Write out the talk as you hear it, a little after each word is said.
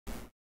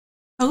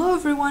Hello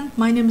everyone,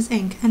 my name is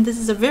Ink, and this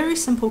is a very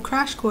simple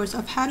crash course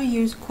of how to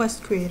use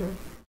QuestCreator.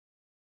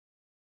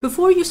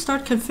 Before you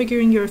start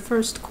configuring your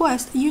first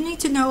quest, you need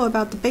to know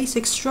about the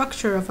basic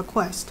structure of a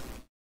quest.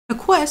 A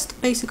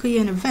quest, basically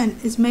an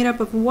event, is made up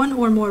of one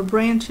or more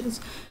branches,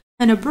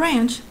 and a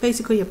branch,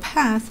 basically a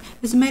path,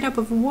 is made up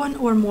of one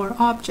or more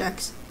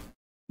objects.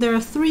 There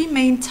are three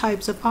main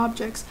types of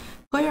objects: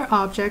 player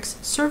objects,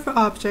 server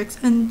objects,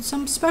 and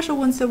some special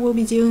ones that we'll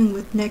be dealing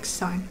with next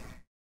time.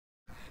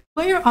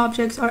 Player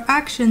objects are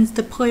actions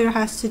the player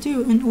has to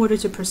do in order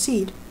to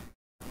proceed.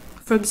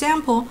 For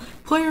example,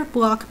 player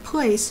block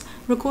place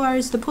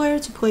requires the player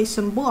to place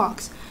some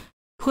blocks.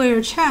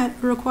 Player chat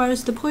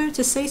requires the player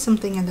to say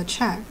something in the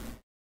chat.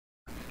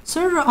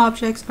 Server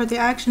objects are the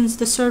actions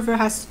the server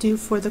has to do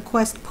for the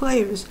quest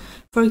players.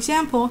 For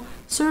example,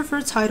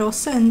 server title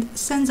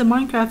sends a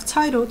Minecraft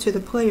title to the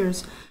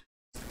players.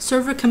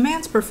 Server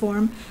commands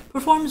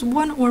performs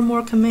one or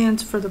more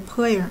commands for the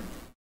player.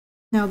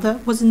 Now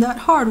that wasn't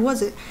that hard,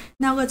 was it?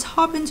 Now let's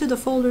hop into the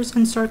folders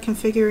and start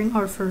configuring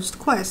our first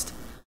quest.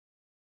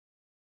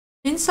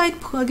 Inside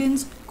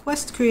Plugins,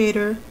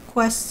 QuestCreator,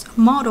 Quests,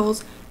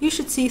 Models, you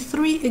should see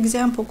 3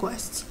 example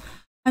quests.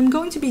 I'm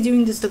going to be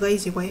doing this the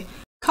lazy way.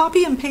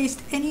 Copy and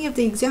paste any of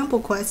the example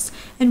quests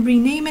and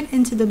rename it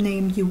into the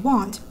name you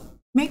want.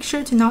 Make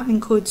sure to not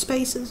include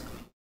spaces.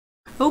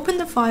 Open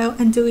the file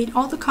and delete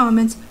all the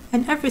comments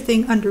and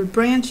everything under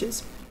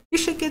branches. You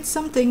should get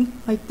something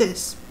like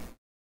this.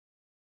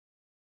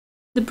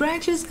 The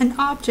branches and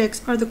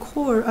objects are the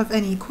core of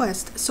any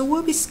quest, so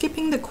we'll be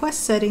skipping the quest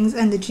settings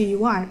and the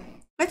GUI.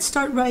 Let's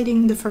start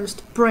writing the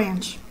first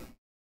branch.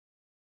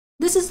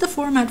 This is the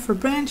format for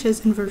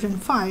branches in version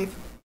 5.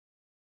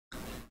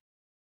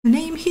 The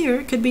name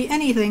here could be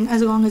anything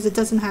as long as it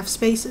doesn't have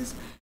spaces.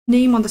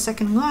 Name on the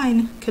second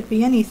line could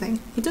be anything.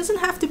 It doesn't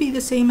have to be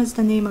the same as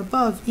the name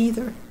above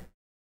either.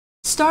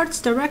 Starts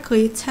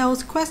directly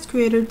tells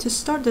QuestCreator to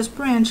start this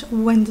branch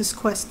when this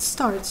quest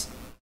starts.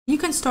 You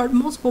can start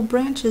multiple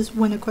branches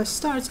when a quest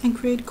starts and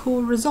create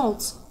cool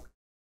results.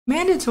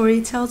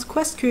 Mandatory tells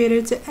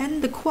QuestCreator to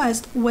end the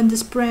quest when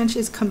this branch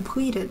is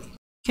completed.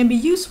 Can be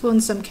useful in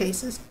some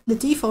cases. The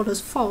default is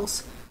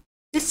false.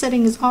 This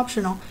setting is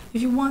optional.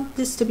 If you want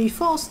this to be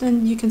false,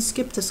 then you can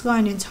skip this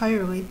line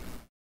entirely.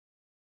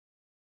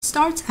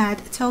 Starts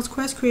at tells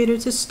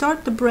QuestCreator to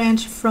start the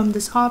branch from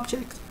this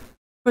object.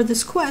 For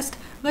this quest,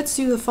 let's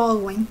do the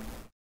following.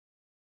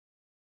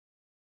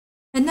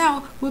 And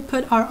now we'll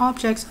put our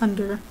objects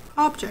under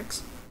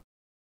Objects.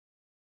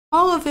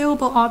 All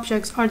available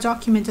objects are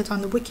documented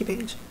on the Wiki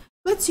page.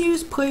 Let's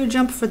use player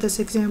jump for this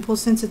example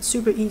since it's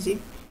super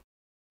easy.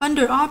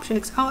 Under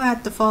Objects, I'll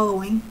add the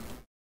following.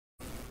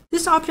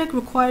 This object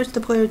requires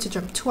the player to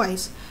jump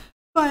twice,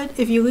 but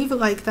if you leave it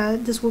like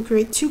that, this will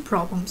create 2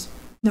 problems.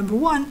 Number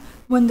 1,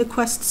 when the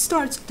quest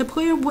starts, the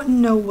player wouldn't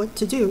know what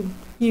to do.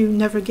 You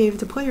never gave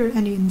the player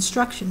any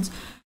instructions.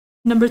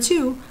 Number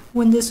 2,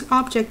 when this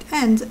object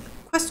ends,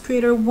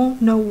 QuestCreator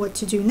won't know what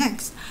to do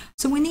next,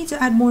 so we need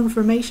to add more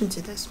information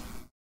to this.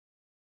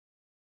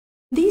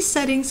 These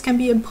settings can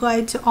be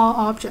applied to all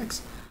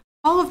objects.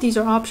 All of these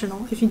are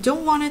optional. If you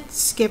don't want it,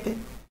 skip it.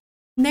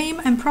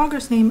 Name and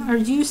progress name are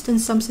used in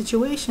some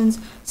situations,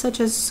 such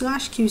as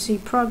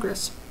 /QC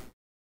progress.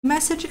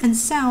 Message and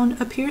sound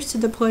appears to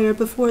the player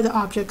before the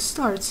object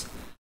starts.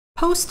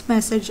 Post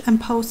message and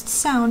post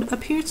sound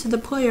appear to the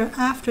player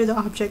after the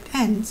object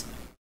ends.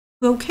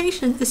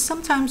 Location is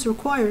sometimes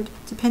required,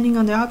 depending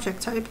on the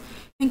object type,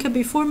 and can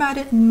be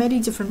formatted in many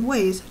different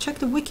ways. Check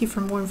the wiki for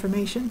more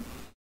information.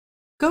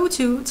 Go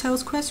to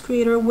tells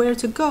QuestCreator where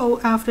to go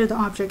after the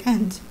object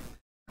ends.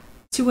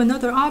 To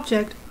another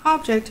object,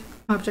 object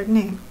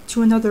name.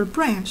 To another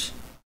branch,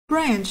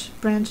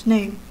 branch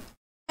name.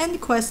 End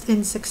quest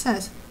in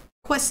success,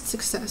 quest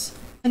success.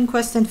 End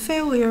quest in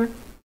failure,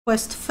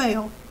 quest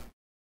fail.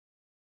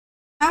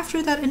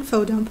 After that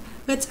info dump,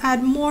 let's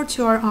add more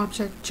to our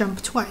object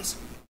jump twice.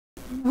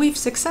 We've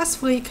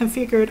successfully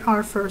configured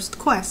our first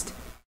quest.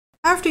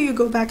 After you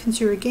go back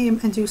into your game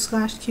and do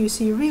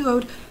 /QC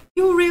reload,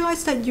 you will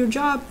realize that your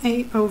job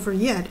ain't over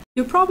yet.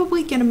 You'll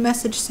probably get a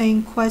message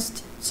saying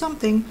quest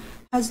something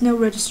has no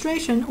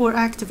registration or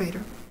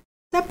activator.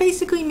 That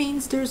basically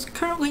means there's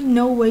currently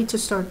no way to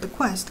start the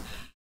quest.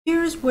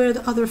 Here's where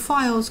the other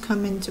files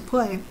come into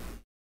play.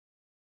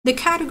 The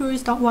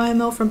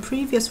categories.yml from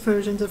previous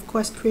versions of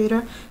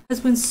QuestCreator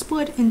has been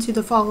split into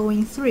the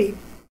following 3.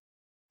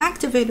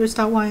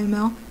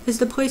 Activators.yml is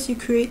the place you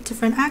create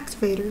different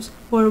activators,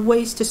 or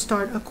ways to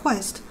start a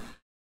quest.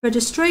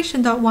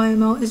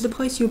 Registration.yml is the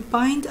place you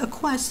bind a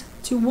quest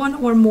to one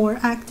or more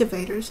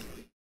activators.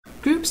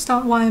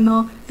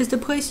 Groups.yml is the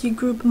place you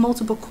group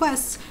multiple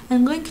quests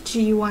and link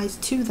GUIs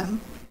to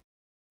them.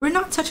 We're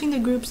not touching the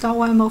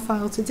groups.yml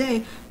file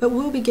today, but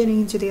we'll be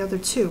getting into the other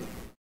 2.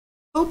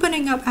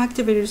 Opening up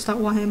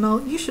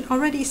activators.yml, you should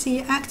already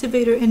see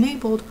activator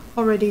enabled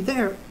already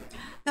there.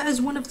 That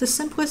is one of the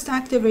simplest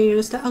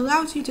activators that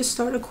allows you to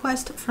start a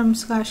quest from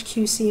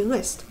 /QC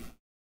list.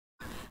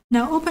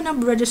 Now open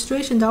up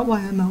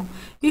registration.yml.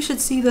 You should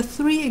see the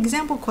 3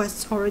 example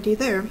quests already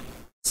there.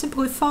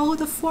 Simply follow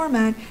the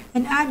format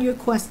and add your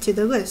quest to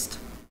the list.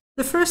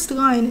 The first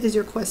line is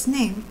your quest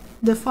name,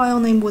 the file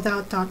name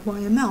without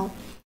 .yml.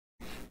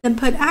 Then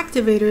put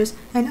activators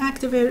and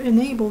activator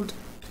enabled,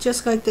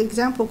 just like the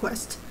example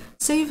quest.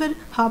 Save it,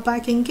 hop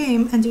back in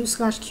game, and do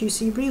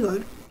 /qc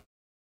reload.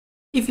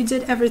 If you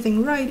did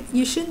everything right,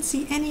 you shouldn't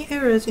see any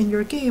errors in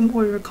your game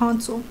or your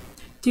console.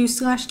 Do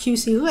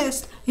 /qc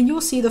list, and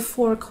you'll see the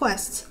 4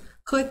 quests.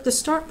 Click the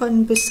start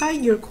button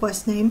beside your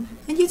quest name,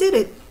 and you did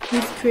it!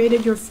 You've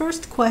created your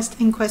first quest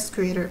in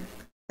QuestCreator.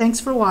 Thanks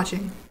for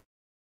watching.